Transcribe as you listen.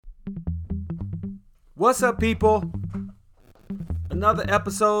What's up, people? Another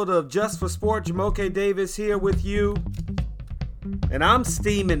episode of Just for Sport. Jamoke Davis here with you. And I'm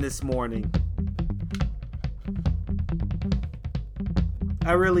steaming this morning.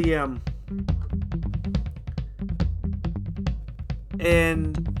 I really am.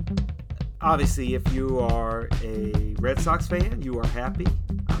 And obviously, if you are a Red Sox fan, you are happy.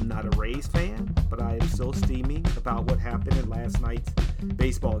 I'm not a Rays fan, but I am still steaming about what happened in last night's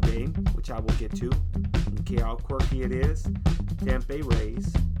baseball game, which I will get to. I don't care how quirky it is. Tampa Bay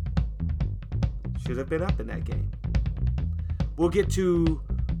Rays should have been up in that game. We'll get to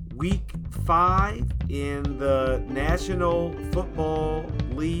week 5 in the National Football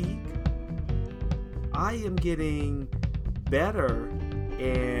League. I am getting better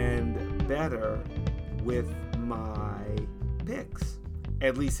and better with my picks.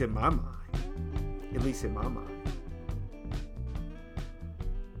 At least in my mind. At least in my mind.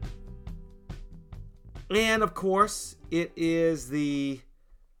 And of course, it is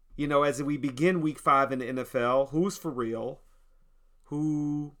as we begin week 5 in the NFL, who's for real?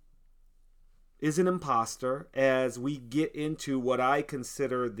 Who is an imposter? As we get into what I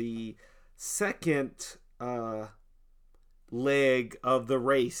consider the second leg of the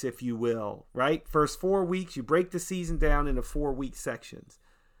race, if you will, right? First 4 weeks, you break the season down into 4-week sections.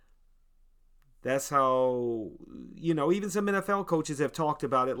 That's how, even some NFL coaches have talked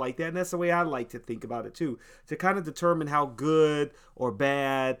about it like that. And that's the way I like to think about it too. To kind of determine how good or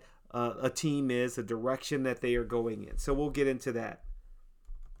bad a team is, the direction that they are going in. So we'll get into that.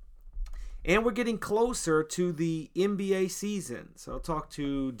 And we're getting closer to the NBA season. So I'll talk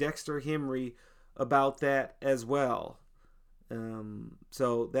to Dexter Henry about that as well.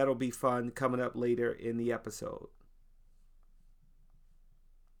 So that'll be fun coming up later in the episode.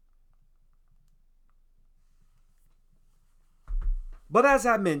 But as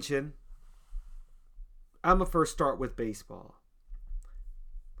I mentioned, I'm going to first start with baseball.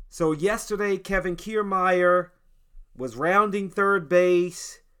 So yesterday, Kevin Kiermaier was rounding third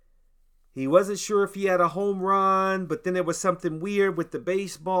base. He wasn't sure if he had a home run, but then there was something weird with the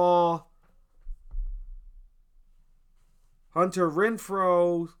baseball. Hunter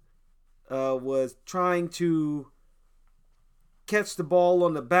Renfroe was trying to catch the ball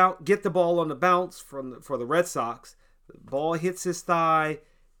on the bounce, get the ball on the bounce for the Red Sox. The ball hits his thigh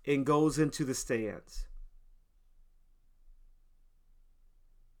and goes into the stands.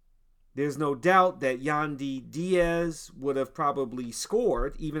 There's no doubt that Yandy Diaz would have probably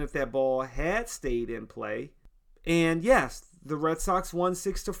scored, even if that ball had stayed in play. And yes, the Red Sox won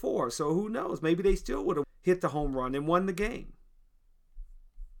 6-4. So who knows? Maybe they still would have hit the home run and won the game.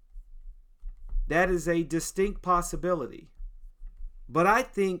 That is a distinct possibility. But I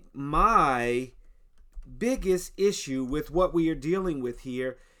think my biggest issue with what we are dealing with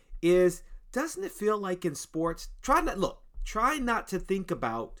here is, doesn't it feel like in sports, try not to think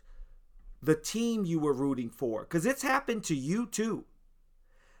about the team you were rooting for, because it's happened to you too.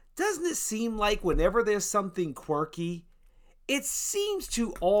 Doesn't it seem like whenever there's something quirky, it seems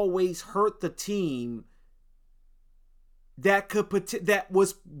to always hurt the team that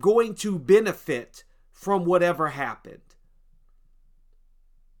was going to benefit from whatever happened?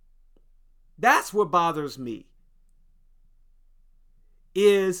 That's what bothers me.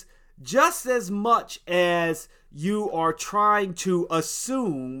 Is just as much as you are trying to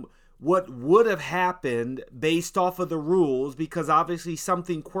assume what would have happened based off of the rules, because obviously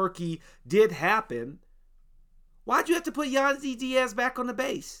something quirky did happen, why'd you have to put Yandy Diaz back on the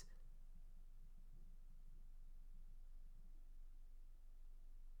base?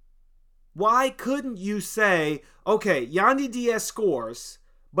 Why couldn't you say, okay, Yandy Diaz scores,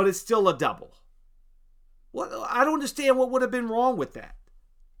 but it's still a double? Well, I don't understand what would have been wrong with that.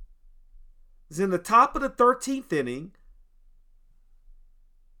 It's in the top of the 13th inning.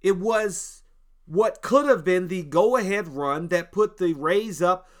 It was what could have been the go-ahead run that put the Rays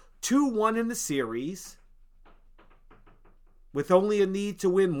up 2-1 in the series, with only a need to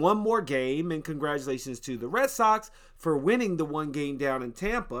win one more game. And congratulations to the Red Sox for winning the one game down in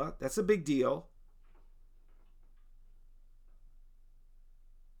Tampa. That's a big deal.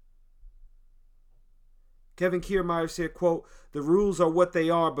 Kevin Kiermaier said, quote, "The rules are what they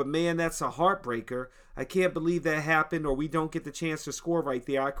are, but man, that's a heartbreaker. I can't believe that happened, or we don't get the chance to score right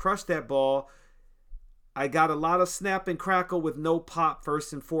there. I crushed that ball. I got a lot of snap and crackle with no pop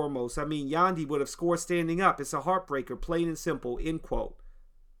first and foremost. I mean, Yandy would have scored standing up. It's a heartbreaker, plain and simple," end quote.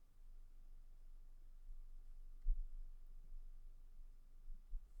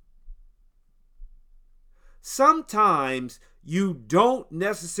 sometimes you don't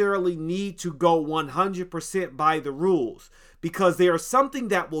necessarily need to go 100% by the rules, because there's something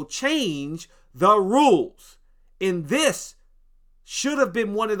that will change the rules. And this should have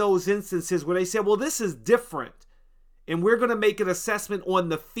been one of those instances where they said, well, this is different, and we're going to make an assessment on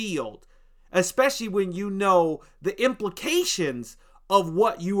the field, especially when you know the implications of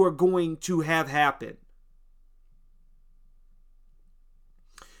what you are going to have happen.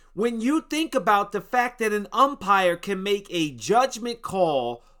 When you think about the fact that an umpire can make a judgment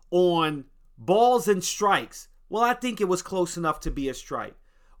call on balls and strikes, well, I think it was close enough to be a strike.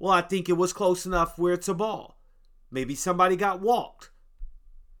 Well, I think it was close enough where it's a ball. Maybe somebody got walked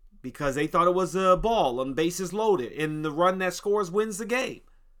because they thought it was a ball and bases loaded, and the run that scores wins the game.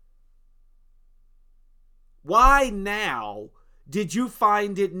 Why now did you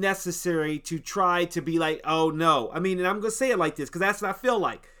find it necessary to try to be like, oh no? I mean, and I'm going to say it like this because that's what I feel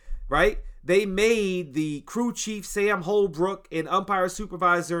like, right? They made the crew chief, Sam Holbrook, and umpire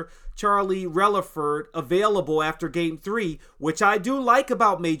supervisor, Charlie Relaford, available after Game 3, which I do like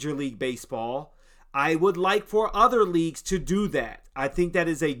about Major League Baseball. I would like for other leagues to do that. I think that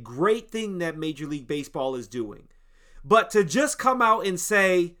is a great thing that Major League Baseball is doing. But to just come out and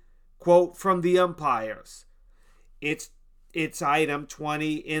say, quote from the umpires, it's item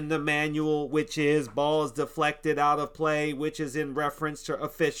 20 in the manual, which is balls deflected out of play, which is in reference to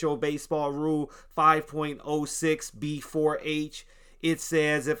official baseball rule 5.06 B4H. It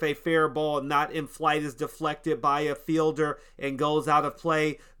says if a fair ball not in flight is deflected by a fielder and goes out of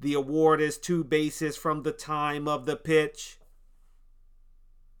play, the award is 2 bases from the time of the pitch.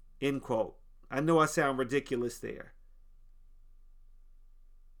 End quote. I know I sound ridiculous there.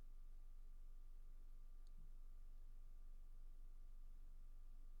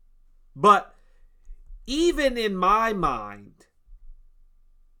 But even in my mind,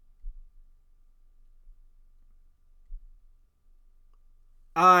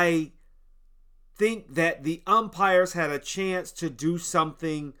 I think that the umpires had a chance to do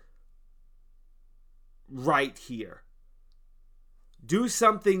something right here. Do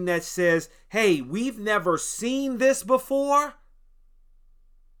something that says, hey, we've never seen this before,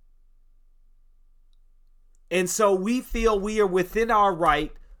 and so we feel we are within our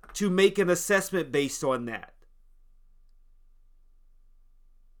right to make an assessment based on that.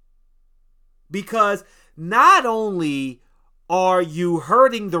 Because not only are you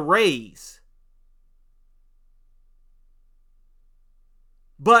hurting the Rays,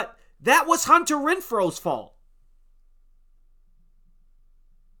 but that was Hunter Renfroe's fault.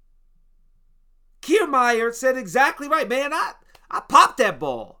 Kiermaier said exactly right, man. I popped that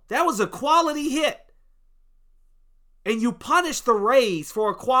ball. That was a quality hit. And you punish the Rays for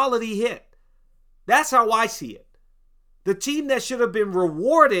a quality hit. That's how I see it. The team that should have been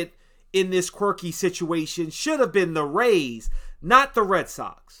rewarded in this quirky situation should have been the Rays, not the Red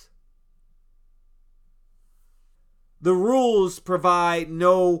Sox. The rules provide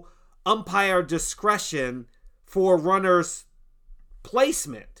no umpire discretion for runners'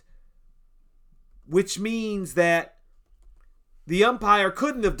 placement, which means that the umpire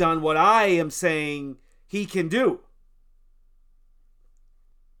couldn't have done what I am saying he can do.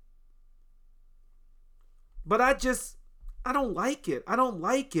 But I don't like it. I don't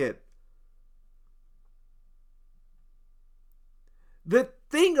like it. The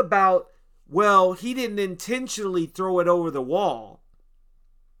thing about, well, he didn't intentionally throw it over the wall.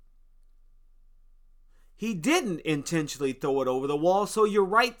 He didn't intentionally throw it over the wall, so you're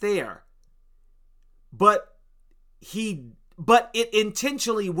right there. But it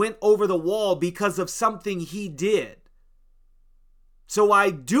intentionally went over the wall because of something he did. So I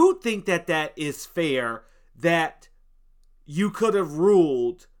do think that is fair, that you could have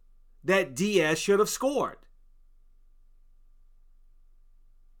ruled that Diaz should have scored.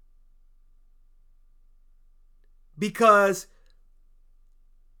 Because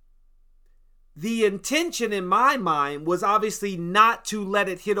the intention in my mind was obviously not to let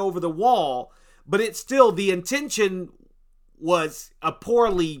it hit over the wall, but the intention was a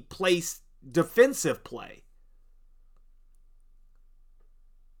poorly placed defensive play.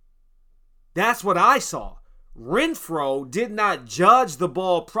 That's what I saw. Renfroe did not judge the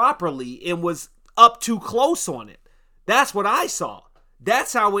ball properly and was up too close on it. That's what I saw.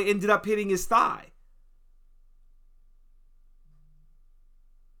 That's how it ended up hitting his thigh.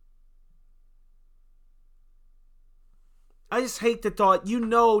 I just hate the thought,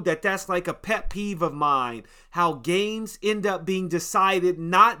 that's like a pet peeve of mine, how games end up being decided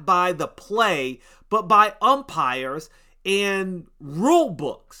not by the play, but by umpires and rule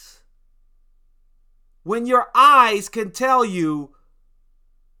books. When your eyes can tell you,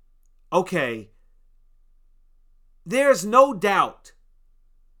 okay, there's no doubt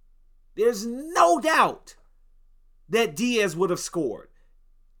that Diaz would have scored.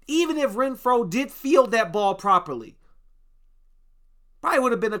 Even if Renfroe did field that ball properly. Probably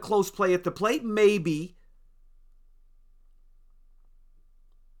would have been a close play at the plate, maybe.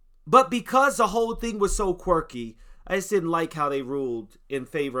 But because the whole thing was so quirky, I just didn't like how they ruled in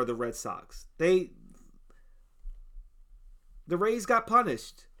favor of the Red Sox. The Rays got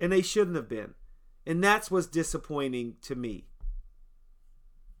punished, and they shouldn't have been. And that's what's disappointing to me.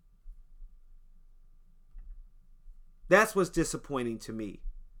 That's what's disappointing to me.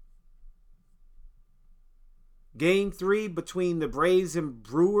 Game 3 between the Braves and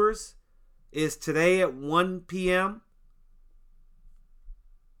Brewers is today at 1 p.m.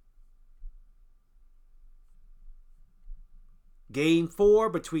 Game 4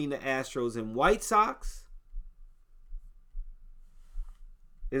 between the Astros and White Sox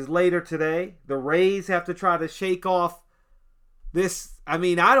is later today. The Rays have to try to shake off this. I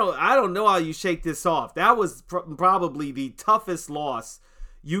mean, I don't know how you shake this off. That was probably the toughest loss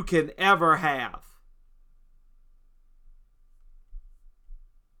you can ever have.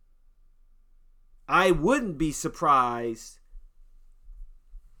 I wouldn't be surprised.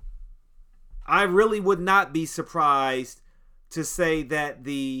 I really would not be surprised to say that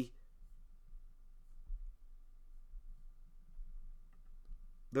the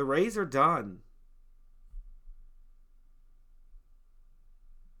Rays are done.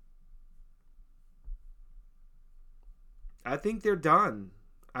 I think they're done.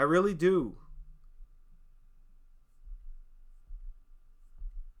 I really do.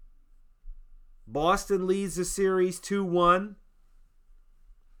 Boston leads the series 2-1.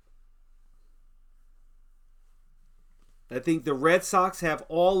 I think the Red Sox have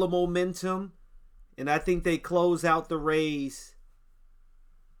all the momentum, and I think they close out the Rays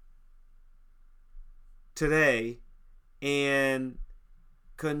today and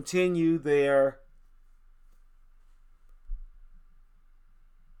continue their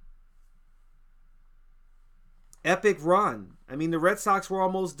epic run. I mean, the Red Sox were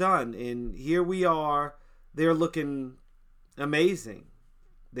almost done, and here we are. They're looking amazing.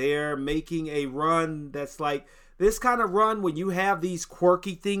 They're making a run that's like this kind of run when you have these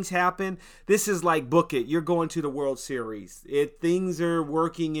quirky things happen. This is like book it. You're going to the World Series. Things are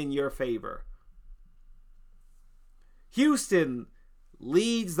working in your favor. Houston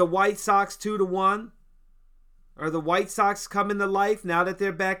leads the White Sox 2-1. Are the White Sox coming to life now that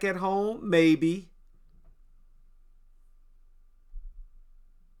they're back at home? Maybe.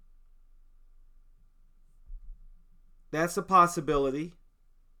 That's a possibility.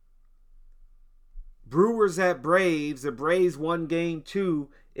 Brewers at Braves. The Braves won game 2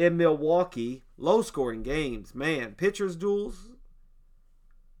 in Milwaukee. Low-scoring games. Man, pitchers' duels.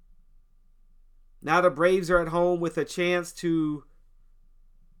 Now the Braves are at home with a chance to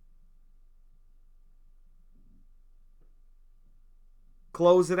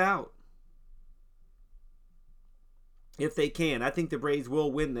close it out. If they can. I think the Braves will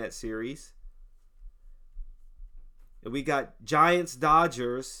win that series. And we got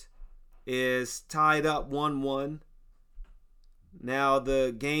Giants-Dodgers is tied up 1-1. Now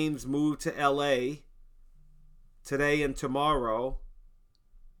the games move to LA today and tomorrow.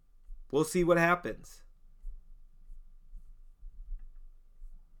 We'll see what happens.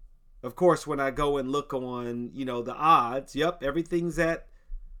 Of course, when I go and look on, the odds, everything's at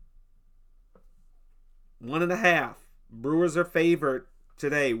 1.5. Brewers are favored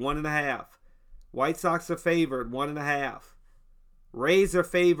today, 1.5. White Sox are favored, 1.5. Rays are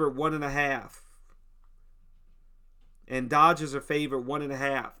favored, 1.5. And Dodgers are favored,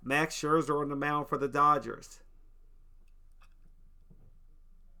 1.5. Max Scherzer on the mound for the Dodgers.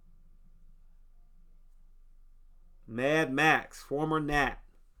 Mad Max, former Nat.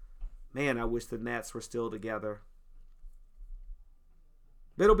 Man, I wish the Nats were still together.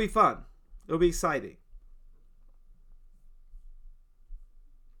 But it'll be fun. It'll be exciting.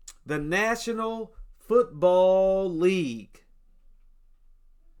 The National Football League.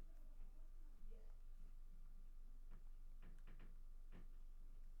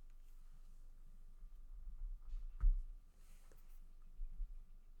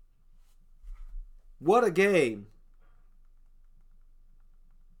 What a game.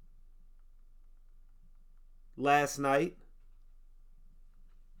 Last night.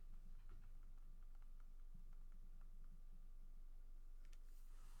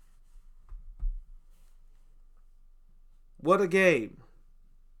 What a game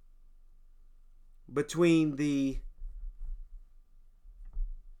between the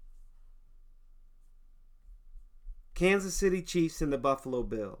Kansas City Chiefs and the Buffalo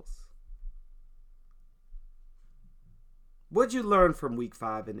Bills. What'd you learn from week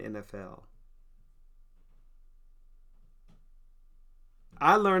 5 in the NFL?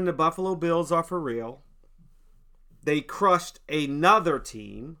 I learned the Buffalo Bills are for real. They crushed another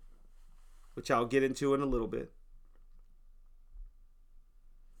team, which I'll get into in a little bit.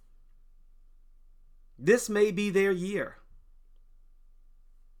 This may be their year.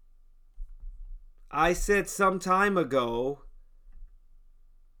 I said some time ago,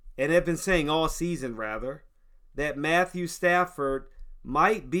 and have been saying all season rather, that Matthew Stafford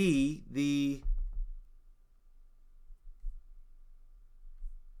might be the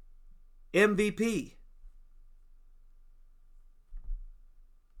MVP.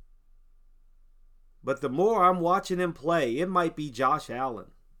 But the more I'm watching him play, it might be Josh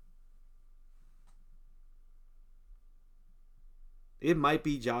Allen. It might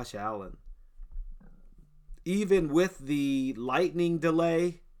be Josh Allen. Even with the lightning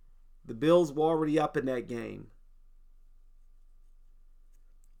delay, the Bills were already up in that game.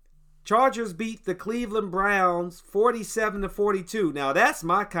 Chargers beat the Cleveland Browns 47-42. Now that's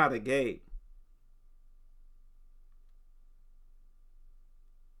my kind of game.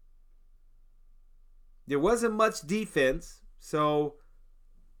 There wasn't much defense, so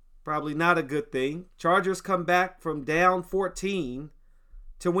probably not a good thing. Chargers come back from down 14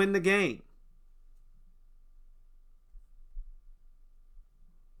 to win the game.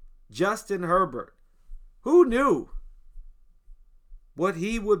 Justin Herbert. Who knew what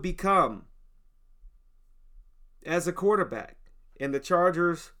he would become as a quarterback? And the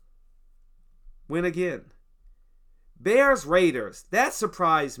Chargers win again. Bears Raiders. That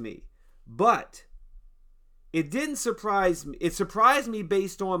surprised me. But it didn't surprise me. It surprised me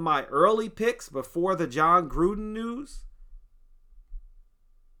based on my early picks before the John Gruden news.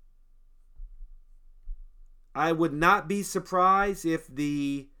 I would not be surprised if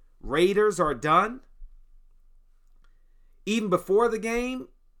the Raiders are done. Even before the game,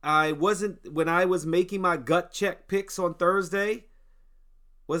 when I was making my gut check picks on Thursday,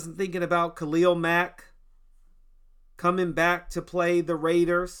 wasn't thinking about Khalil Mack coming back to play the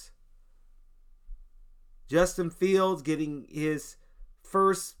Raiders. Justin Fields getting his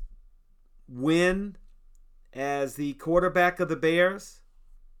first win as the quarterback of the Bears.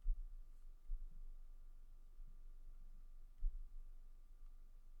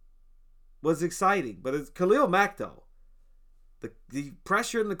 Was exciting. But it's Khalil Mack, though. The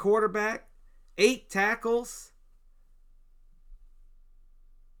pressure in the quarterback, 8 tackles,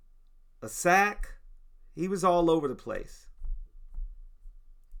 a sack. He was all over the place.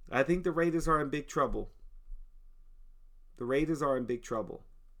 I think the Raiders are in big trouble. The Raiders are in big trouble.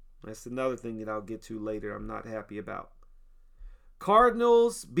 That's another thing that I'll get to later I'm not happy about.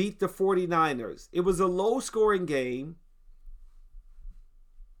 Cardinals beat the 49ers. It was a low-scoring game.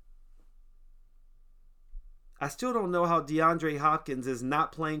 I still don't know how DeAndre Hopkins is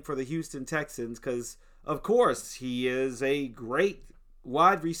not playing for the Houston Texans because, of course, he is a great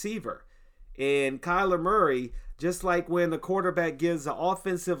wide receiver. And Kyler Murray, just like when the quarterback gives the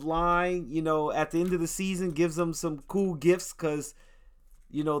offensive line, at the end of the season, gives them some cool gifts because,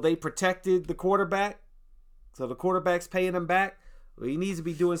 they protected the quarterback. So the quarterback's paying him back. Well, he needs to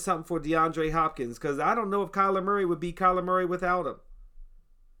be doing something for DeAndre Hopkins because I don't know if Kyler Murray would be Kyler Murray without him.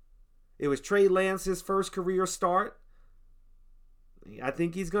 It was Trey Lance's first career start. I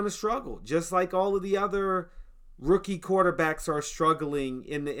think he's going to struggle, just like all of the other rookie quarterbacks are struggling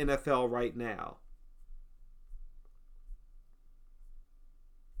in the NFL right now.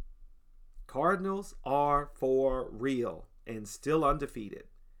 Cardinals are for real and still undefeated.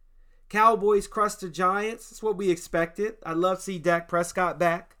 Cowboys crushed the Giants. That's what we expected. I'd love to see Dak Prescott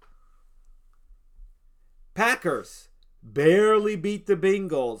back. Packers barely beat the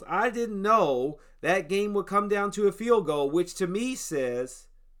Bengals. I didn't know that game would come down to a field goal, which to me says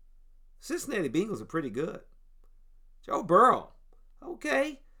Cincinnati Bengals are pretty good. Joe Burrow,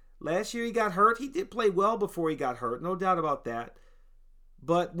 okay. Last year he got hurt. He did play well before he got hurt, no doubt about that.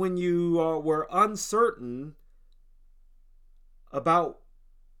 But when you were uncertain about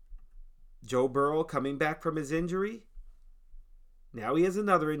Joe Burrow coming back from his injury, now he has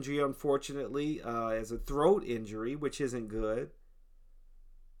another injury, unfortunately, as a throat injury, which isn't good.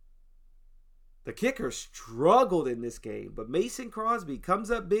 The kicker struggled in this game, but Mason Crosby comes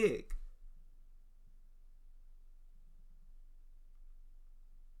up big.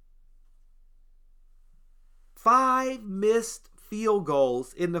 Five missed field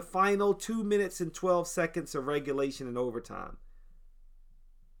goals in the final 2 minutes and 12 seconds of regulation and overtime.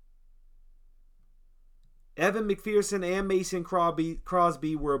 Evan McPherson and Mason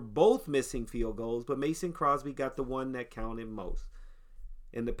Crosby were both missing field goals, but Mason Crosby got the one that counted most.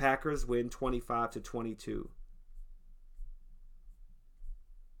 And the Packers win 25-22.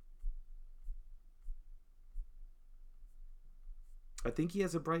 I think he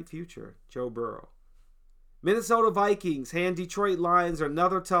has a bright future, Joe Burrow. Minnesota Vikings hand Detroit Lions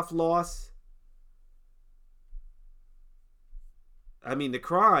another tough loss. I mean, the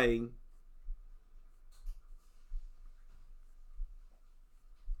crying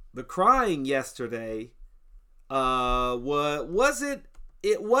yesterday wasn't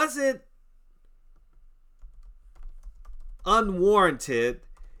unwarranted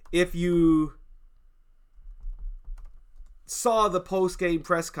if you saw the post-game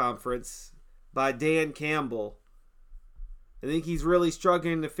press conference by Dan Campbell. I think he's really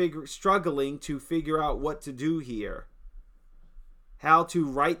struggling to figure out what to do here. How to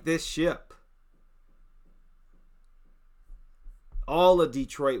right this ship. All of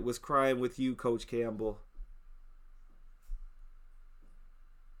Detroit was crying with you, Coach Campbell.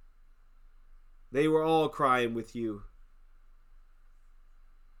 They were all crying with you.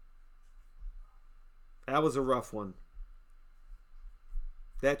 That was a rough one.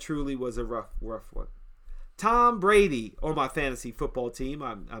 That truly was a rough one. Tom Brady on my fantasy football team,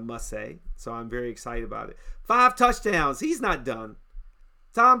 I must say. So I'm very excited about it. 5 touchdowns. He's not done.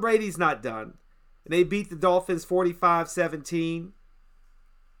 Tom Brady's not done. And they beat the Dolphins 45-17.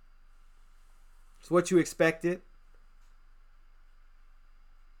 It's what you expected.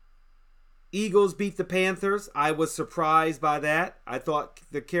 Eagles beat the Panthers. I was surprised by that. I thought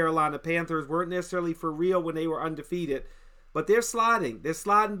the Carolina Panthers weren't necessarily for real when they were undefeated. But they're sliding. They're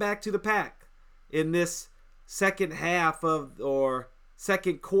sliding back to the pack in this second half or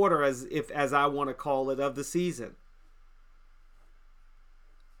second quarter, as I want to call it, of the season.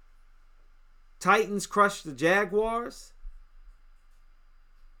 Titans crushed the Jaguars.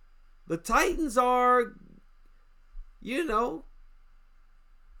 The Titans are,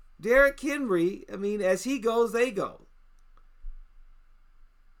 Derrick Henry, as he goes, they go.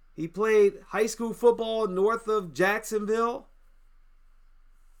 He played high school football north of Jacksonville.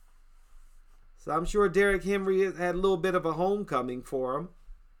 So I'm sure Derrick Henry had a little bit of a homecoming for him.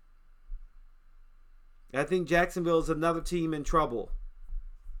 I think Jacksonville is another team in trouble.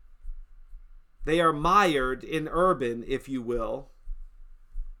 They are mired in Urban, if you will.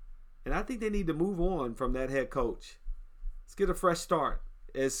 And I think they need to move on from that head coach. Let's get a fresh start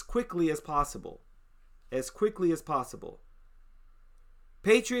as quickly as possible. As quickly as possible.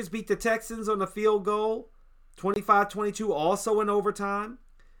 Patriots beat the Texans on a field goal, 25-22, also in overtime.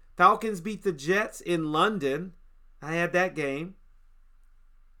 Falcons beat the Jets in London. I had that game.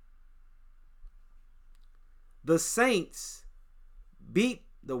 The Saints beat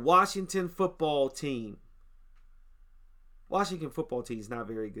the Washington football team. Washington football team is not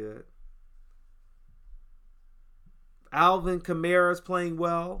very good. Alvin Kamara is playing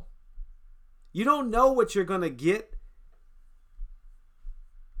well. You don't know what you're going to get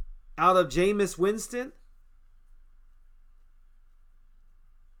out of Jameis Winston.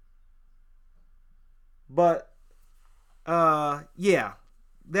 But, the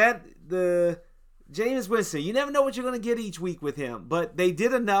Jameis Winston, you never know what you're going to get each week with him. But they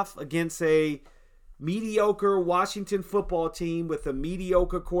did enough against a mediocre Washington football team with a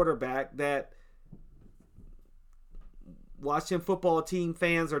mediocre quarterback that Washington football team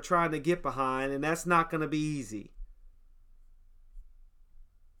fans are trying to get behind, and that's not going to be easy.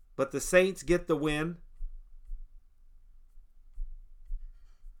 But the Saints get the win.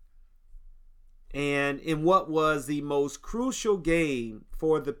 And in what was the most crucial game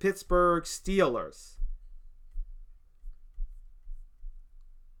for the Pittsburgh Steelers,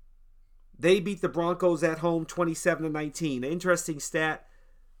 they beat the Broncos at home 27-19. An interesting stat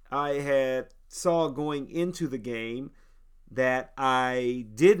I saw going into the game that I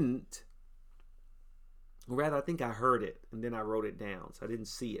didn't, or rather I think I heard it and then I wrote it down. So I didn't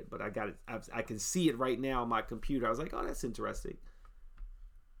see it, but I got it. I can see it right now on my computer. I was like, oh, that's interesting.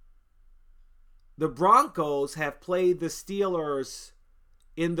 The Broncos have played the Steelers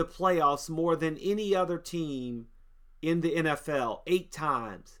in the playoffs more than any other team in the NFL, 8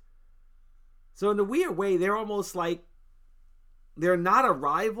 times. So in a weird way, they're almost like they're not a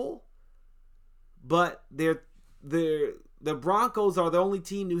rival, but the Broncos are the only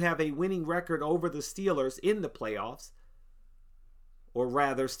team to have a winning record over the Steelers in the playoffs. Or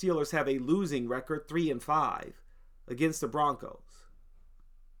rather, Steelers have a losing record, 3-5, against the Broncos.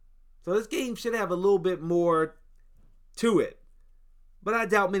 So this game should have a little bit more to it. But I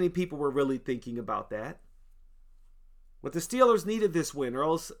doubt many people were really thinking about that. But the Steelers needed this win, or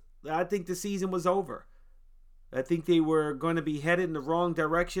else I think the season was over. I think they were going to be headed in the wrong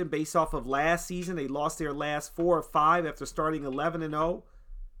direction based off of last season. They lost their last 4 or 5 after starting 11-0.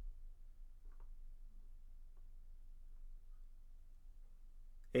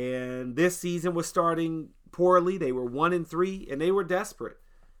 And this season was starting poorly. They were 1-3, and they were desperate.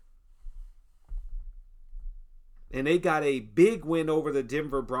 And they got a big win over the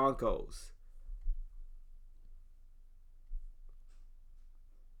Denver Broncos.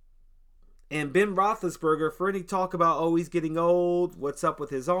 And Ben Roethlisberger, for any talk about, oh, he's getting old, what's up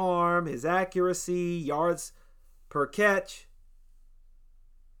with his arm, his accuracy, yards per catch.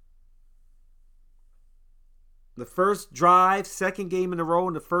 The first drive, second game in a row,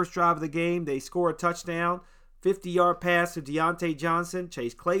 in the first drive of the game, they score a touchdown. 50-yard pass to Deontay Johnson.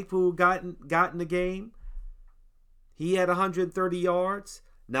 Chase Claypool got in the game. He had 130 yards.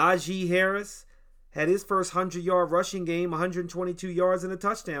 Najee Harris had his first 100-yard rushing game, 122 yards and a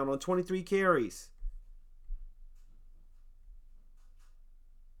touchdown on 23 carries.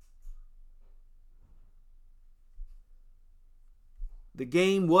 The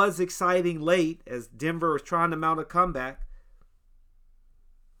game was exciting late as Denver was trying to mount a comeback.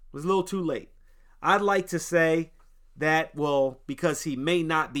 It was a little too late. I'd like to say that, well, because he may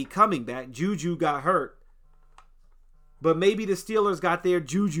not be coming back, Juju got hurt. But maybe the Steelers got their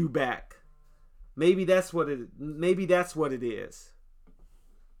Juju back. Maybe that's what it is.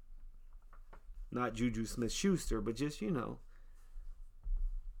 Not Juju Smith-Schuster, but just,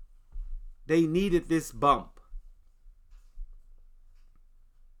 they needed this bump.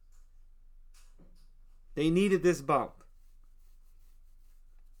 They needed this bump.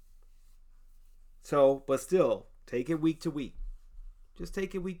 So, but still, take it week to week. Just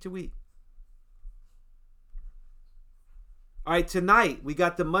take it week to week. All right, tonight we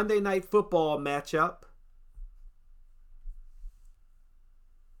got the Monday Night Football matchup.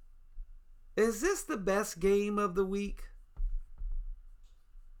 Is this the best game of the week?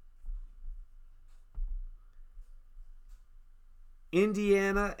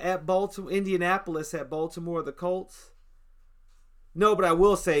 Indianapolis at Baltimore, the Colts. No, but I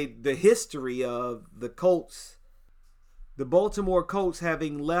will say the history of the Colts, the Baltimore Colts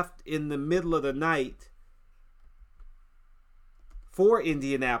having left in the middle of the night for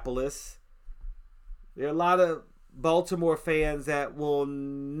Indianapolis. There are a lot of Baltimore fans that will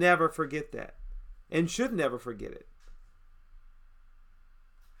never forget that and should never forget it.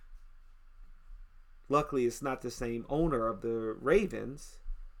 Luckily, it's not the same owner of the Ravens.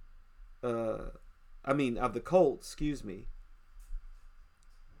 Of the Colts, excuse me.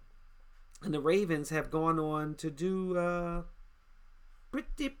 And the Ravens have gone on to do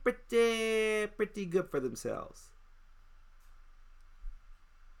pretty good for themselves.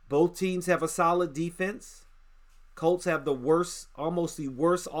 Both teams have a solid defense. Colts have almost the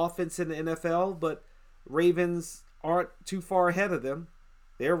worst offense in the NFL, but Ravens aren't too far ahead of them.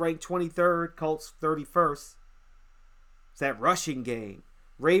 They're ranked 23rd, Colts 31st. It's that rushing game.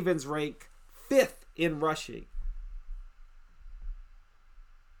 Ravens rank 5th in rushing.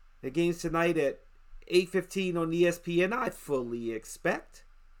 The game's tonight at 8:15 on ESPN. I fully expect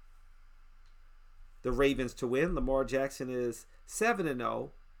the Ravens to win. Lamar Jackson is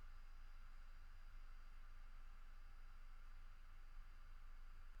 7-0.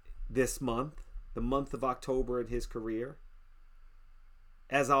 This month, the month of October in his career.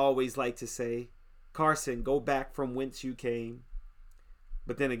 As I always like to say, Carson, go back from whence you came.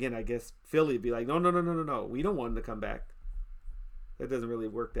 But then again, I guess Philly would be like, no. We don't want him to come back. That doesn't really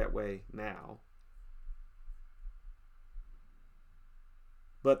work that way now.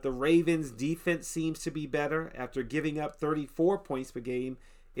 But the Ravens' defense seems to be better. After giving up 34 points per game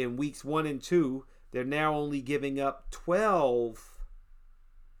in weeks 1 and 2, they're now only giving up 12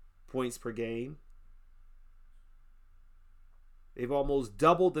 points per game. They've almost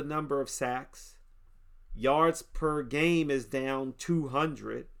doubled the number of sacks. Yards per game is down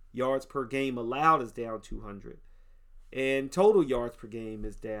 200. Yards per game allowed is down 200. And total yards per game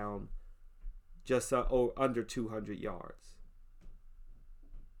is down just under 200 yards.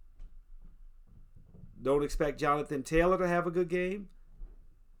 Don't expect Jonathan Taylor to have a good game.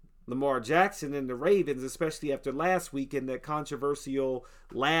 Lamar Jackson and the Ravens, especially after last week in that controversial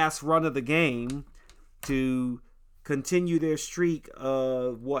last run of the game, to continue their streak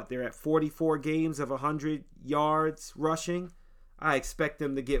of they're at 44 games of 100 yards rushing. I expect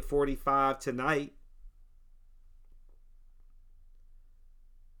them to get 45 tonight.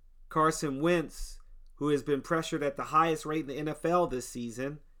 Carson Wentz, who has been pressured at the highest rate in the NFL this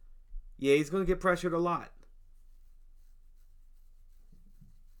season, he's going to get pressured a lot.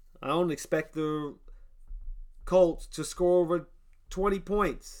 I don't expect the Colts to score over 20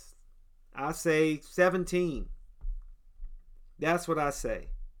 points. I say 17. That's what I say.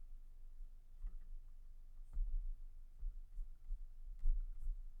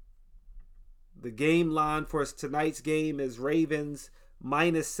 The game line for tonight's game is Ravens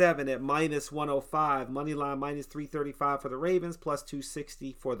 -7 at -105. Money line -335 for the Ravens,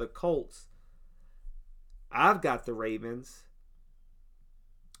 +260 for the Colts. I've got the Ravens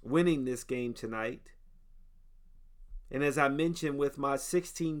winning this game tonight. And as I mentioned with my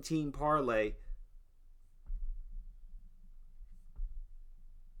 16-team parlay,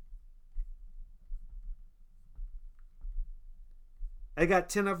 I got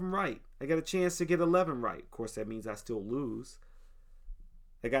 10 of them right. I got a chance to get 11 right. Of course, that means I still lose.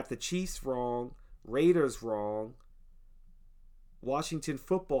 I got the Chiefs wrong, Raiders wrong, Washington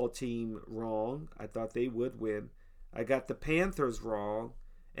football team wrong. I thought they would win. I got the Panthers wrong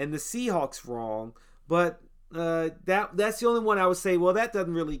and the Seahawks wrong. But that's the only one I would say, well, that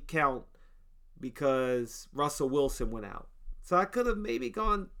doesn't really count because Russell Wilson went out. So I could have maybe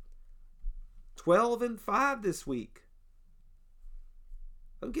gone 12-5 this week.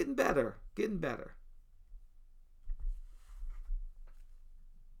 I'm getting better.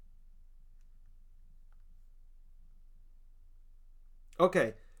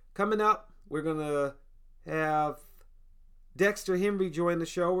 Okay, coming up, we're going to have Dexter Henry join the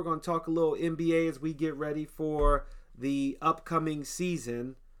show. We're going to talk a little NBA as we get ready for the upcoming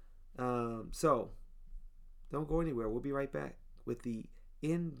season. So, don't go anywhere. We'll be right back with the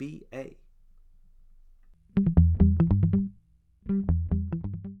NBA.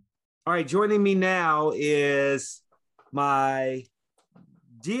 All right, joining me now is my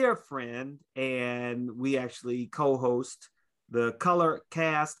dear friend, and we actually co-host the Color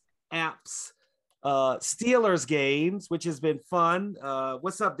Cast Apps Steelers games, which has been fun.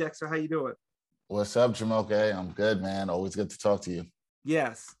 What's up, Dexter? How you doing? What's up, Jamoke? I'm good, man. Always good to talk to you.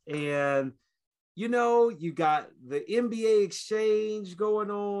 Yes, and you got the NBA exchange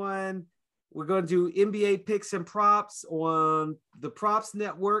going on. We're going to do NBA picks and props on the Props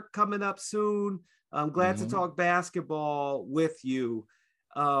Network coming up soon. I'm glad to talk basketball with you.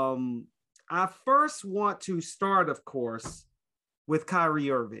 I first want to start, of course, with Kyrie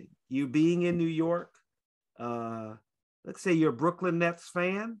Irving. You being in New York, let's say you're a Brooklyn Nets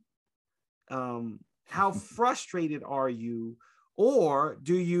fan. How frustrated are you? Or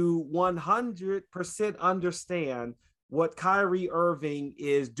do you 100% understand what Kyrie Irving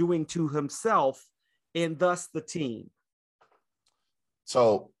is doing to himself and thus the team?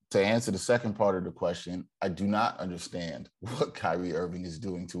 So to answer the second part of the question, I do not understand what Kyrie Irving is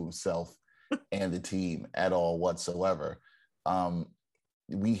doing to himself and the team at all whatsoever.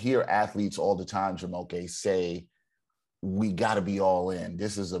 We hear athletes all the time, Jamoke, say, we got to be all in.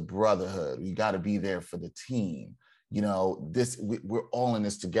 This is a brotherhood. We got to be there for the team. We're all in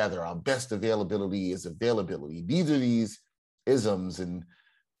this together. Our best availability is availability. These are these isms and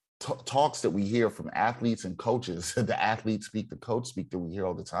talks that we hear from athletes and coaches. The athletes speak, the coach speak, that we hear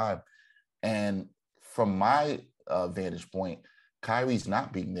all the time. And from my vantage point, Kyrie's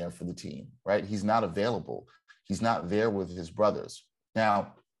not being there for the team, right? He's not available. He's not there with his brothers.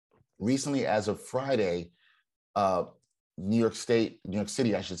 Now, recently, as of Friday, New York City,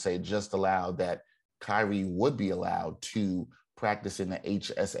 I should say, just allowed that Kyrie would be allowed to practice in the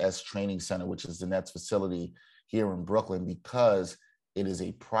HSS Training Center, which is the Nets facility here in Brooklyn, because it is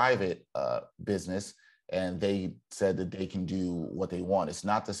a private business, and they said that they can do what they want. It's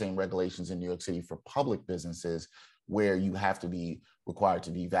not the same regulations in New York City for public businesses where you have to be required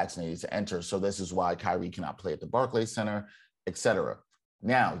to be vaccinated to enter. So this is why Kyrie cannot play at the Barclays Center, et cetera.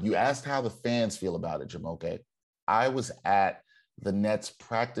 Now, you asked how the fans feel about it, Jamoke. I was at the Nets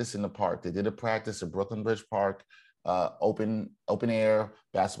practice in the park. They did a practice at Brooklyn Bridge Park, open air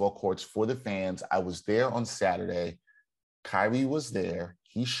basketball courts for the fans. I was there on Saturday. Kyrie was there.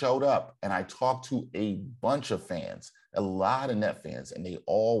 He showed up, and I talked to a bunch of fans, a lot of Net fans, and they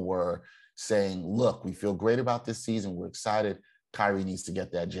all were saying, look, we feel great about this season. We're excited. Kyrie needs to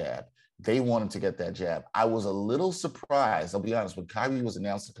get that jab. They want him to get that jab. I was a little surprised, I'll be honest, when Kyrie was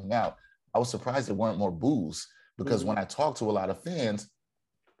announced to come out, I was surprised there weren't more boos, because when I talked to a lot of fans,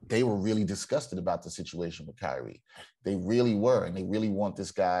 they were really disgusted about the situation with Kyrie. They really were, and they really want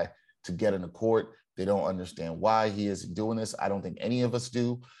this guy to get in the court. They don't understand why he isn't doing this. I don't think any of us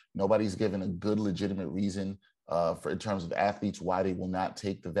do. Nobody's given a good, legitimate reason in terms of athletes why they will not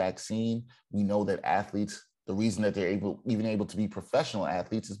take the vaccine. We know that athletes, the reason that they're even able to be professional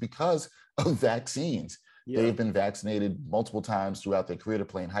athletes is because of vaccines. Yeah. They've been vaccinated multiple times throughout their career, to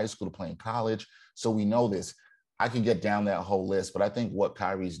play in high school, to play in college. So we know this. I could get down that whole list, but I think what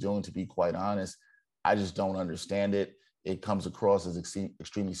Kyrie's doing, to be quite honest, I just don't understand it. It comes across as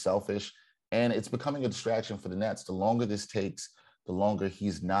extremely selfish, and it's becoming a distraction for the Nets. The longer this takes, the longer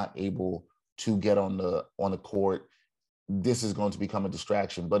he's not able to get on the court, this is going to become a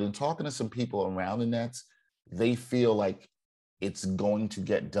distraction. But in talking to some people around the Nets, they feel like it's going to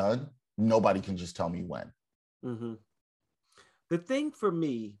get done. Nobody can just tell me when. Mm-hmm. The thing for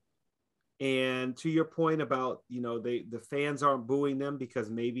me, and to your point about, the fans aren't booing them because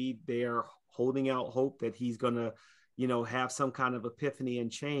maybe they are holding out hope that he's going to, have some kind of epiphany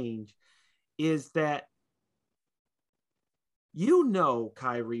and change, is that,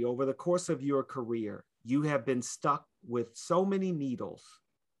 Kyrie, over the course of your career, you have been stuck with so many needles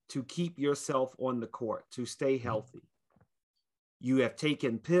to keep yourself on the court, to stay healthy. You have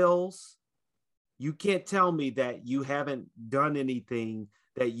taken pills. You can't tell me that you haven't done anything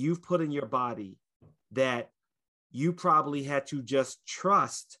that you've put in your body that you probably had to just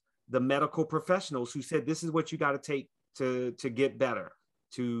trust the medical professionals who said, this is what you got to take to get better,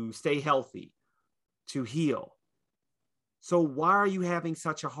 to stay healthy, to heal. So why are you having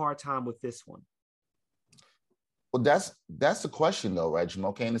such a hard time with this one? Well, that's the question though, right, Jim?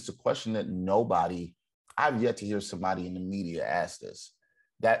 Okay, and it's a question that I've yet to hear somebody in the media ask this.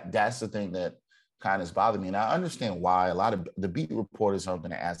 That's the thing that kind of has bothered me. And I understand why a lot of the beat reporters aren't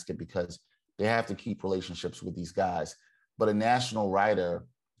going to ask it because they have to keep relationships with these guys. But a national writer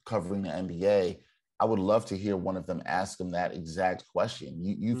covering the NBA, I would love to hear one of them ask them that exact question.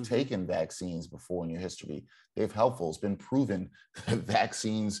 You've taken vaccines before in your history. They're helpful. It's been proven that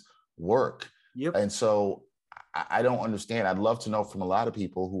vaccines work. Yep. And so I don't understand. I'd love to know from a lot of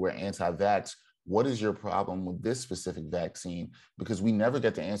people who are anti-vax, what is your problem with this specific vaccine? Because we never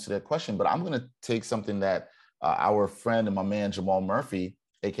get to answer that question. But I'm going to take something that our friend and my man, Jamal Murphy,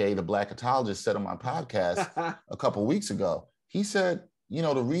 AKA the Blackatologist, said on my podcast a couple of weeks ago. He said,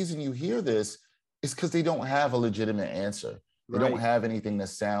 the reason you hear this is because they don't have a legitimate answer. They don't have anything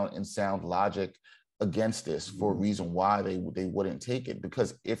that's sound logic against this for a reason why they wouldn't take it.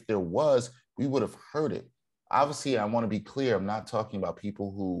 Because if there was, we would have heard it. Obviously, I want to be clear. I'm not talking about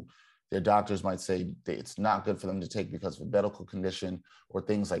people who their doctors might say it's not good for them to take because of a medical condition or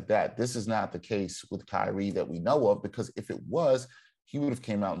things like that. This is not the case with Kyrie that we know of, because if it was, he would have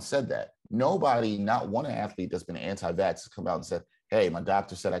came out and said that. Nobody, not one athlete that's been anti-vax has come out and said, hey, my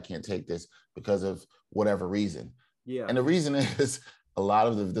doctor said I can't take this because of whatever reason. Yeah. And the reason is a lot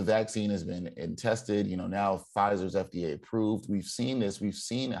of the vaccine has been tested. Now Pfizer's FDA approved. We've seen this. We've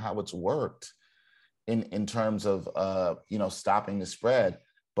seen how it's worked in terms of, stopping the spread.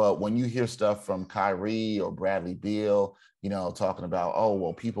 But when you hear stuff from Kyrie or Bradley Beal, talking about, oh,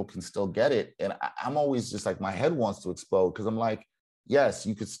 well, people can still get it. And I'm always just like, my head wants to explode, because I'm like, yes,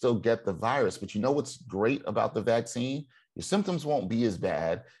 you could still get the virus. But what's great about the vaccine? Your symptoms won't be as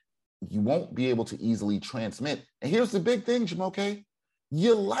bad. You won't be able to easily transmit. And here's the big thing, Jamoke.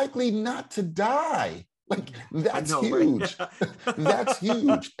 You're likely not to die. Like, that's huge. Right? That's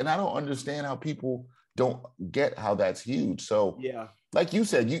huge. And I don't understand how people don't get how that's huge. So, yeah. Like you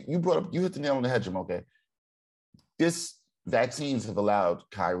said, you hit the nail on the head, Jamoke. This vaccines have allowed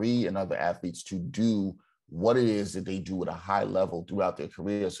Kyrie and other athletes to do what it is that they do at a high level throughout their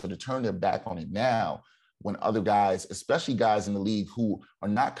career. So to turn their back on it now, when other guys, especially guys in the league who are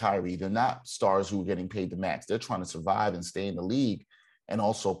not Kyrie, they're not stars who are getting paid the max, they're trying to survive and stay in the league, and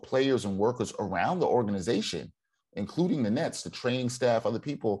also players and workers around the organization, including the Nets, the training staff, other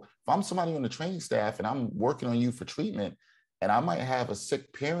people. If I'm somebody on the training staff and I'm working on you for treatment, and I might have a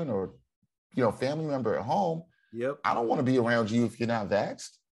sick parent or, family member at home. Yep. I don't want to be around you if you're not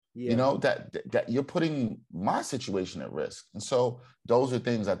vaxxed. Yeah. That you're putting my situation at risk. And so those are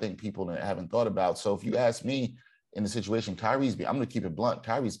things I think people haven't thought about. So if you ask me in the situation, I'm going to keep it blunt.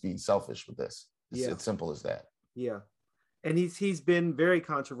 Kyrie's being selfish with this. It's simple as that. Yeah. And he's been very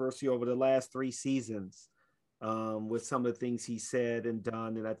controversial over the last 3 seasons with some of the things he said and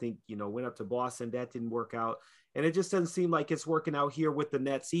done. And I think, went up to Boston, that didn't work out. And it just doesn't seem like it's working out here with the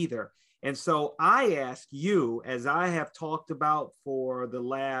Nets either. And so I ask you, as I have talked about for the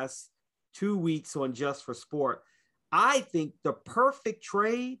last 2 weeks on Just for Sport, I think the perfect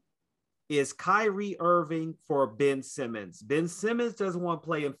trade is Kyrie Irving for Ben Simmons. Ben Simmons doesn't want to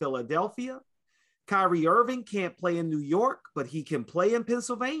play in Philadelphia. Kyrie Irving can't play in New York, but he can play in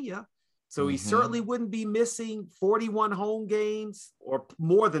Pennsylvania. So he certainly wouldn't be missing 41 home games or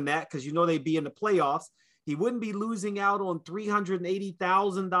more than that, because they'd be in the playoffs. He wouldn't be losing out on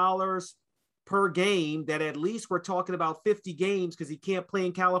 $380,000 per game, that at least we're talking about 50 games because he can't play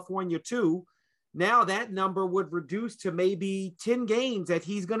in California too. Now that number would reduce to maybe 10 games that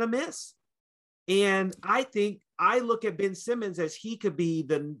he's going to miss. And I think I look at Ben Simmons as he could be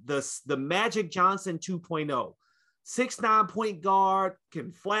the Magic Johnson 2.0. 6'9" point guard,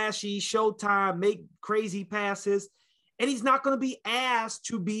 can flashy, showtime, make crazy passes. And he's not going to be asked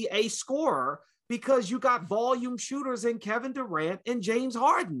to be a scorer because you got volume shooters in Kevin Durant and James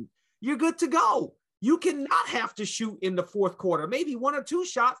Harden. You're good to go. You cannot have to shoot in the fourth quarter, maybe 1 or 2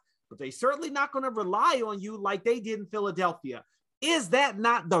 shots, but they're certainly not going to rely on you like they did in Philadelphia. Is that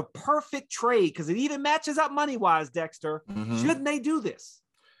not the perfect trade? Because it even matches up money-wise, Dexter. Mm-hmm. Shouldn't they do this?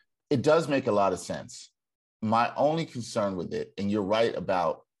 It does make a lot of sense. My only concern with it, and you're right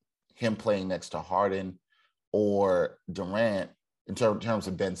about him playing next to Harden or Durant in terms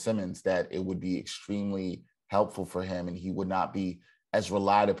of Ben Simmons, that it would be extremely helpful for him and he would not be as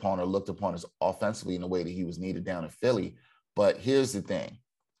relied upon or looked upon as offensively in the way that he was needed down in Philly. But here's the thing.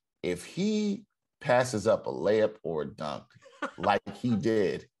 If he passes up a layup or a dunk like he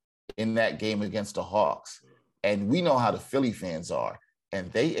did in that game against the Hawks, and we know how the Philly fans are,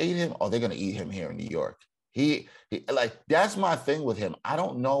 and they ate him, or they're going to eat him here in New York. He like, that's my thing with him. I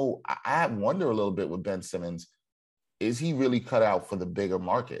don't know. I wonder a little bit with Ben Simmons. Is he really cut out for the bigger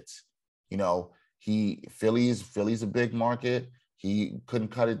markets? You know, Philly's a big market. He couldn't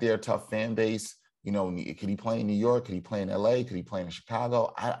cut it there. Tough fan base. You know, could he play in New York? Could he play in LA? Could he play in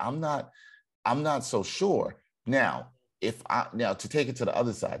Chicago? I'm not so sure. Now, to take it to the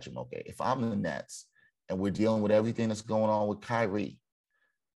other side, Jamoke, if I'm the Nets and we're dealing with everything that's going on with Kyrie,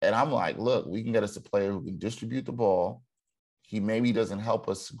 and I'm like, look, we can get us a player who can distribute the ball. He maybe doesn't help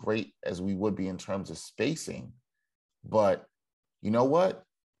us great as we would be in terms of spacing, but you know what?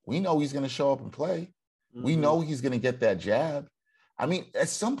 We know he's going to show up and play. Mm-hmm. We know he's going to get that jab. I mean, at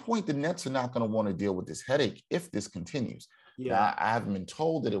some point, the Nets are not going to want to deal with this headache if this continues. Yeah. Now, I haven't been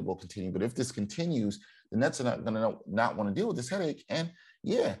told that it will continue, but if this continues, the Nets are not going to not want to deal with this headache. And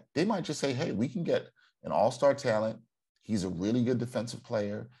yeah, they might just say, hey, we can get an all-star talent. He's a really good defensive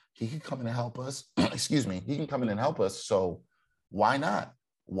player. He can come in and help us. Excuse me. He can come in and help us. So why not?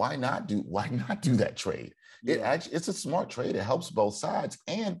 Why not do that trade? Yeah. It's a smart trade. It helps both sides.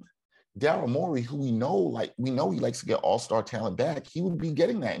 And Daryl Morey, who we know he likes to get all-star talent back, he would be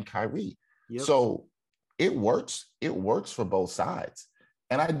getting that in Kyrie. Yep. So it works. It works for both sides.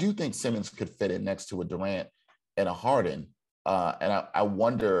 And I do think Simmons could fit in next to a Durant and a Harden. And I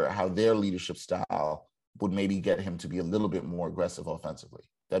wonder how their leadership style would maybe get him to be a little bit more aggressive offensively.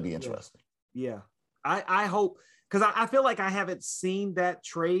 That'd be interesting. Yeah. I hope, because I feel like I haven't seen that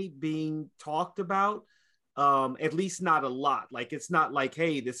trade being talked about, at least not a lot. Like, it's not like,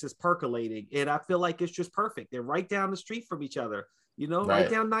 hey, this is percolating. And I feel like it's just perfect. They're right down the street from each other, you know, right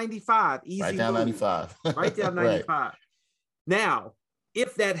down 95. Easy. Right down move. 95. Right down 95. Right. Now,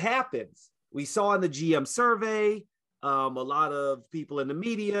 if that happens, we saw in the GM survey, a lot of people in the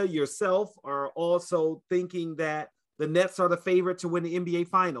media, yourself, are also thinking that the Nets are the favorite to win the NBA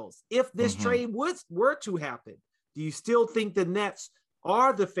Finals. If this trade were to happen, do you still think the Nets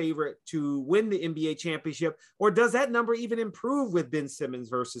are the favorite to win the NBA championship, or does that number even improve with Ben Simmons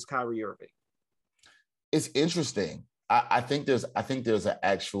versus Kyrie Irving? It's interesting. I think there's an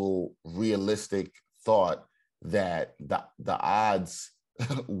actual realistic thought that the odds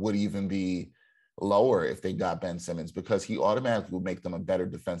would even be lower if they got Ben Simmons, because he automatically would make them a better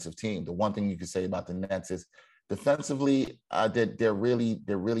defensive team. The one thing you can say about the Nets is defensively, they're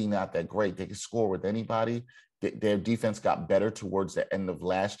really not that great. They can score with anybody. Their defense got better towards the end of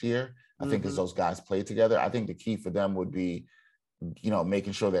last year, I think, as those guys played together. I think the key for them would be,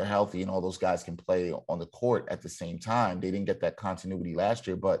 making sure they're healthy and all those guys can play on the court at the same time. They didn't get that continuity last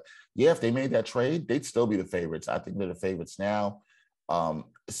year, but yeah, if they made that trade, they'd still be the favorites. I think they're the favorites now.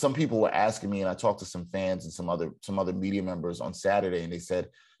 Some people were asking me, and I talked to some fans and some other media members on Saturday, and they said,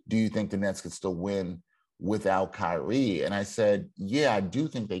 do you think the Nets could still win without Kyrie? And I said, yeah, I do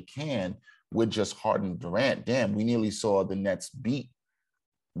think they can with just Harden, Durant. Damn, we nearly saw the Nets beat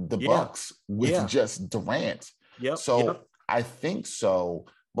the Bucks with just Durant. So I think so.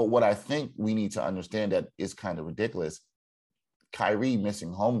 But what I think we need to understand that is kind of ridiculous. Kyrie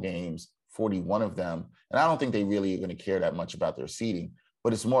missing home games, 41 of them. And I don't think they really are going to care that much about their seeding,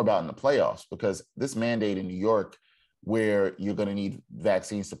 but it's more about in the playoffs, because this mandate in New York where you're going to need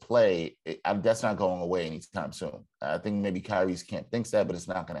vaccines to play, that's not going away anytime soon. I think maybe Kyrie's camp thinks that, but it's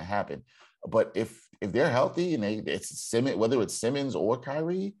not going to happen. But if they're healthy and it's Simmons, whether it's Simmons or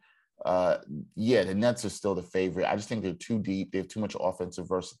Kyrie, the Nets are still the favorite. I just think they're too deep. They have too much offensive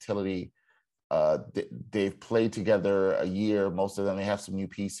versatility. They've played together a year. Most of them, they have some new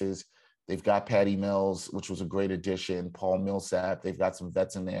pieces. They've got Patty Mills, which was a great addition. Paul Millsap. They've got some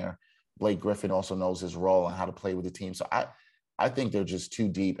vets in there. Blake Griffin also knows his role and how to play with the team. So I think they're just too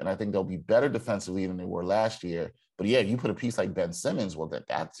deep, and I think they'll be better defensively than they were last year. But yeah, if you put a piece like Ben Simmons, well,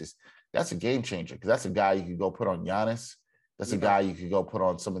 that's a game changer, because that's a guy you could go put on Giannis. That's a guy you could go put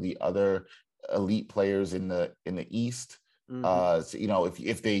on some of the other elite players in the East. Mm-hmm. So,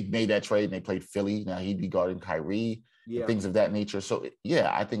 if they made that trade and they played Philly, now he'd be guarding Kyrie and Yeah. things of that nature. So yeah,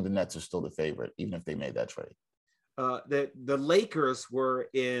 I think the Nets are still the favorite, even if they made that trade. The Lakers were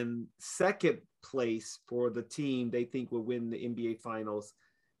in second place for the team they think will win the NBA Finals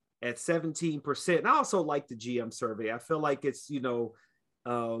at 17%. And I also like the GM survey. I feel like it's,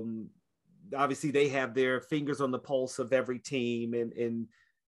 um, obviously they have their fingers on the pulse of every team. And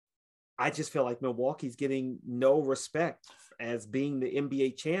I just feel like Milwaukee's getting no respect as being the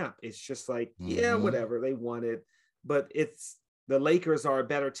NBA champ. It's just like, yeah, Mm-hmm. whatever, they won it. But it's the Lakers are a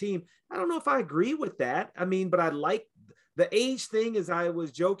better team. I don't know if I agree with that. I mean, but I like the age thing, as I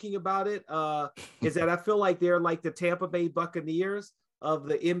was joking about it, is that I feel like they're like the Tampa Bay Buccaneers of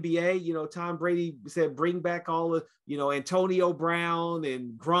the NBA. Tom Brady said, bring back all the, Antonio Brown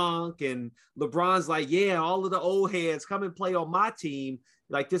and Gronk, and LeBron's like, yeah, all of the old heads come and play on my team.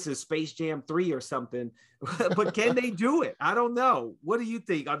 Like this is Space Jam 3 or something. But can they do it? I don't know. What do you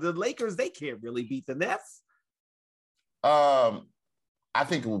think? Are the Lakers, they can't really beat the Nets? I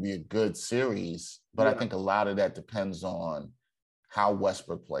think it will be a good series, but I Yeah. think a lot of that depends on how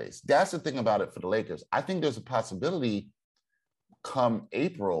Westbrook plays. That's the thing about it for the Lakers. I think there's a possibility come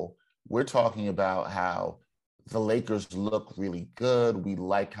April, we're talking about how the Lakers look really good. We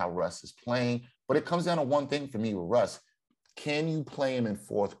like how Russ is playing, but it comes down to one thing for me with Russ. Can you play him in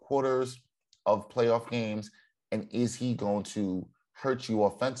fourth quarters of playoff games? And is he going to hurt you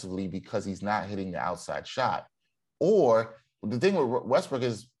offensively because he's not hitting the outside shot? Or the thing with Westbrook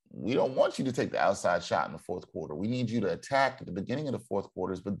is we don't want you to take the outside shot in the fourth quarter. We need you to attack at the beginning of the fourth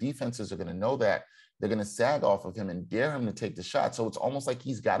quarters, but defenses are going to know that. They're going to sag off of him and dare him to take the shot. So it's almost like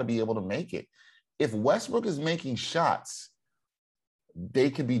he's got to be able to make it. If Westbrook is making shots, they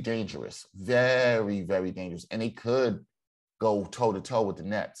could be dangerous, very, very dangerous. And they could go toe-to-toe with the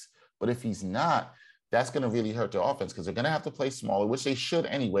Nets. But if he's not, that's going to really hurt their offense because they're going to have to play smaller, which they should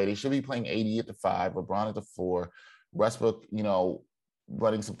anyway. They should be playing 80 at the 5, LeBron at the 4, Westbrook,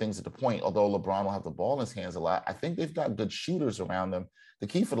 running some things at the point, although LeBron will have the ball in his hands a lot. I think they've got good shooters around them. The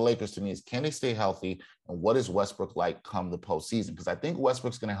key for the Lakers to me is, can they stay healthy? And what is Westbrook like come the postseason? Because I think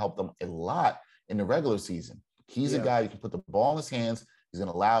Westbrook's going to help them a lot in the regular season. He's a guy who can put the ball in his hands. He's going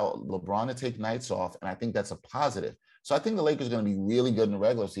to allow LeBron to take nights off. And I think that's a positive. So I think the Lakers are going to be really good in the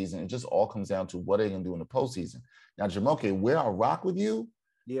regular season. It just all comes down to what they're going to do in the postseason. Now, Jamoke, where I rock with you,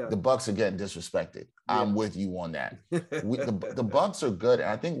 the Bucks are getting disrespected. I'm with you on that. The Bucks are good. And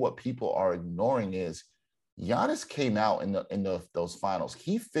I think what people are ignoring is Giannis came out in those finals.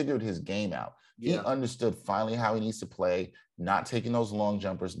 He figured his game out. He understood finally how he needs to play, not taking those long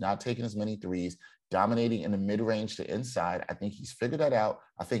jumpers, not taking as many threes, dominating in the mid-range to inside. I think he's figured that out.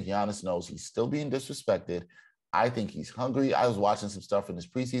 I think Giannis knows he's still being disrespected. I think he's hungry. I was watching some stuff in his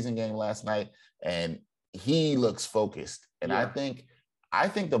preseason game last night, and he looks focused. And I think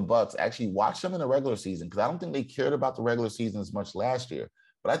the Bucks actually watched them in the regular season because I don't think they cared about the regular season as much last year.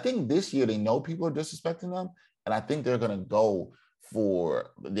 But I think this year they know people are disrespecting them, and I think they're going to go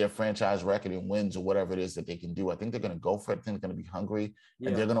for their franchise record and wins or whatever it is that they can do. I think they're going to go for it. I think they're going to be hungry,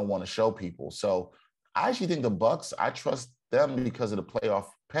 and they're going to want to show people. So I actually think the Bucks, I trust them because of the playoff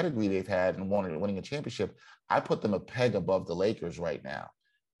pedigree they've had and winning a championship. I put them a peg above the Lakers right now.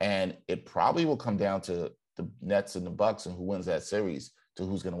 And it probably will come down to the Nets and the Bucks and who wins that series to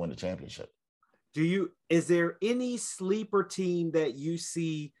who's going to win the championship. Is there any sleeper team that you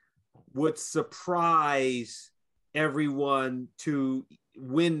see would surprise everyone to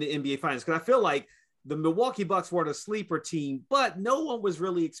win the NBA Finals? Because I feel like the Milwaukee Bucks weren't a sleeper team, but no one was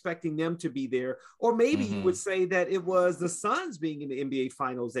really expecting them to be there. Or maybe you would say that it was the Suns being in the NBA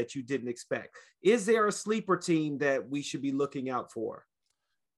Finals that you didn't expect. Is there a sleeper team that we should be looking out for?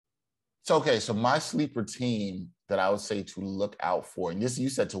 So my sleeper team that I would say to look out for, and this you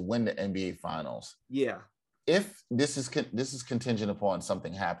said to win the NBA Finals. Yeah. If this is contingent upon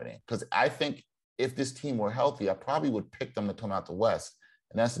something happening, because I think if this team were healthy, I probably would pick them to come out the West,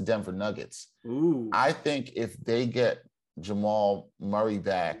 and that's the Denver Nuggets. Ooh. I think if they get Jamal Murray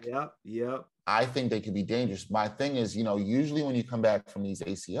back, I think they could be dangerous. My thing is, usually when you come back from these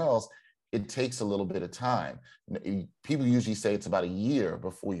ACLs, it takes a little bit of time. People usually say it's about a year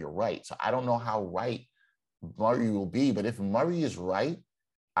before you're right. So I don't know how right Murray will be, but if Murray is right,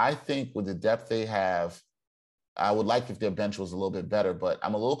 I think with the depth they have, I would like if their bench was a little bit better, but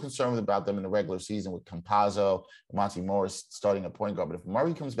I'm a little concerned about them in the regular season with Campazzo, Monty Morris starting at point guard. But if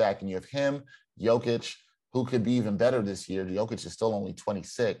Murray comes back and you have him, Jokic, who could be even better this year, Jokic is still only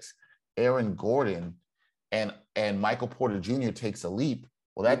 26, Aaron Gordon, and Michael Porter Jr. takes a leap,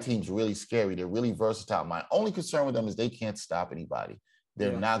 well, that team's really scary. They're really versatile. My only concern with them is they can't stop anybody.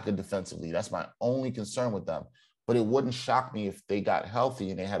 They're not good defensively. That's my only concern with them. but it wouldn't shock me if they got healthy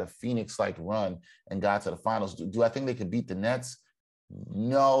and they had a Phoenix-like run and got to the finals. Do I think they could beat the Nets?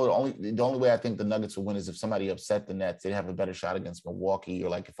 No. The only way I think the Nuggets will win is if somebody upset the Nets. They'd have a better shot against Milwaukee, or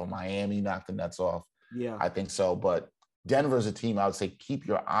like if a Miami knocked the Nets off. Yeah, I think so. But Denver's a team I would say keep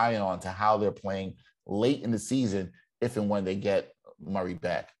your eye on to how they're playing late in the season, if and when they get Murray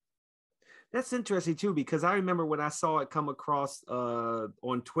back. That's interesting too, because I remember when I saw it come across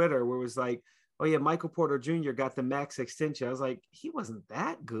on Twitter where it was like, oh yeah, Michael Porter Jr. got the max extension. I was like, he wasn't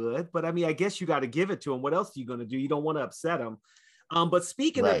that good, but I mean, I guess you got to give it to him. What else are you going to do? You don't want to upset him. But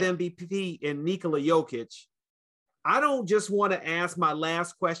speaking of MVP and Nikola Jokic, I don't just want to ask my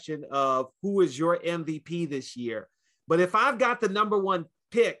last question of who is your MVP this year, but if I've got the number one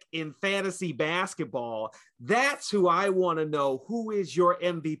pick in fantasy basketball, that's who I want to know. Who is your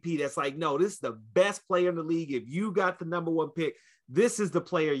MVP? That's like, no, this is the best player in the league. If you got the number one pick, this is the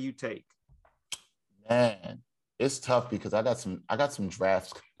player you take. Man, it's tough because I got some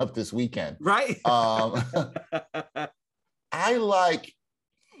drafts up this weekend. Right. I like,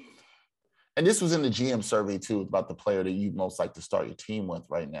 and this was in the GM survey too, about the player that you'd most like to start your team with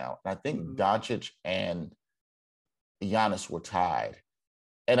right now. And I think Doncic and Giannis were tied.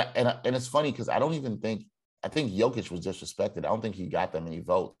 And it's funny because I think Jokic was disrespected. I don't think he got that many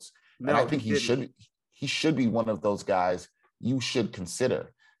votes. No, and I think he should be one of those guys you should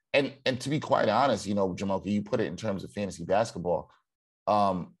consider. And to be quite honest, Jamoke, you put it in terms of fantasy basketball.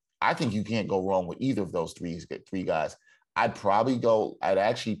 I think you can't go wrong with either of those three guys. I'd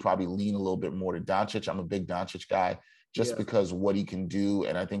actually probably lean a little bit more to Doncic. I'm a big Doncic guy just because what he can do.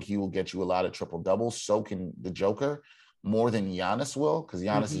 And I think he will get you a lot of triple doubles. So can the Joker, more than Giannis will, because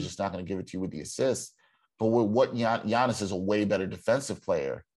Giannis is just not going to give it to you with the assists. But Giannis is a way better defensive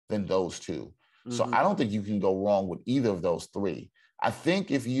player than those two. So I don't think you can go wrong with either of those three. I think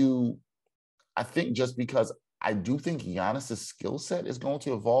just because I do think Giannis's skill set is going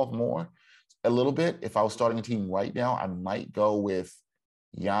to evolve more a little bit. If I was starting a team right now, I might go with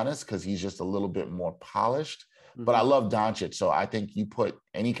Giannis because he's just a little bit more polished. But I love Doncic, so I think you put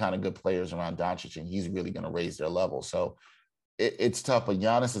any kind of good players around Doncic, and he's really going to raise their level. So it's tough, but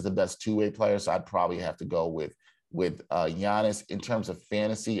Giannis is the best two-way player, so I'd probably have to go with Giannis. In terms of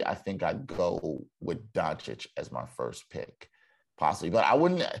fantasy, I think I'd go with Doncic as my first pick, possibly. But I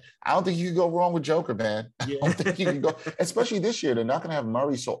don't think you can go wrong with Joker, man. Yeah. I don't think you can go, especially this year. They're not going to have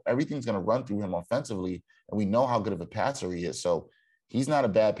Murray, so everything's going to run through him offensively, and we know how good of a passer he is. So he's not a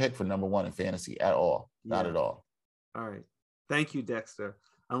bad pick for number one in fantasy at all. Not at all. All right. Thank you, Dexter.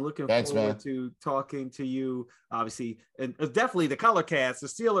 I'm looking forward to talking to you, obviously, and definitely the color cast, the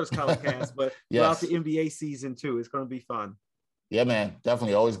Steelers color cast, but throughout the NBA season too. It's going to be fun. Yeah, man.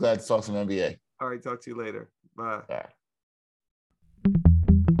 Definitely. Always glad to talk some NBA. All right. Talk to you later. Bye. Bye.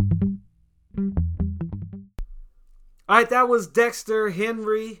 All right. That was Dexter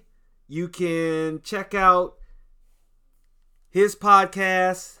Henry. You can check out his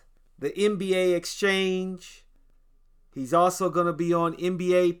podcast, The NBA Exchange. He's also going to be on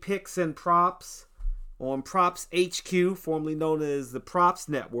NBA Picks and Props on Props HQ, formerly known as the Props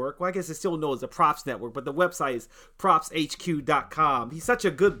Network. Well, I guess it's still known as the Props Network, but the website is propshq.com. He's such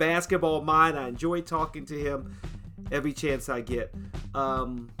a good basketball mind. I enjoy talking to him every chance I get.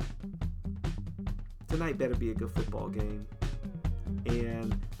 Tonight better be a good football game.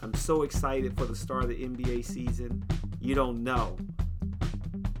 And I'm so excited for the start of the NBA season. You don't know.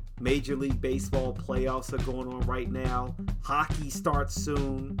 Major League Baseball playoffs are going on right now. Hockey starts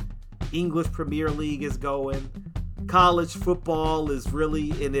soon. English Premier League is going. College football is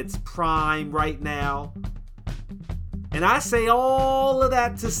really in its prime right now. And I say all of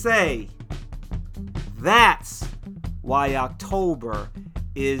that to say that's why October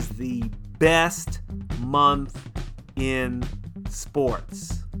is the best month in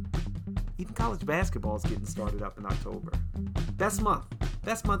sports. Even college basketball is getting started up in October. Best month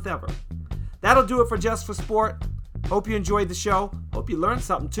ever. That'll do it for Just for Sport. Hope you enjoyed the show. Hope you learned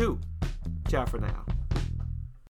something too. Ciao for now.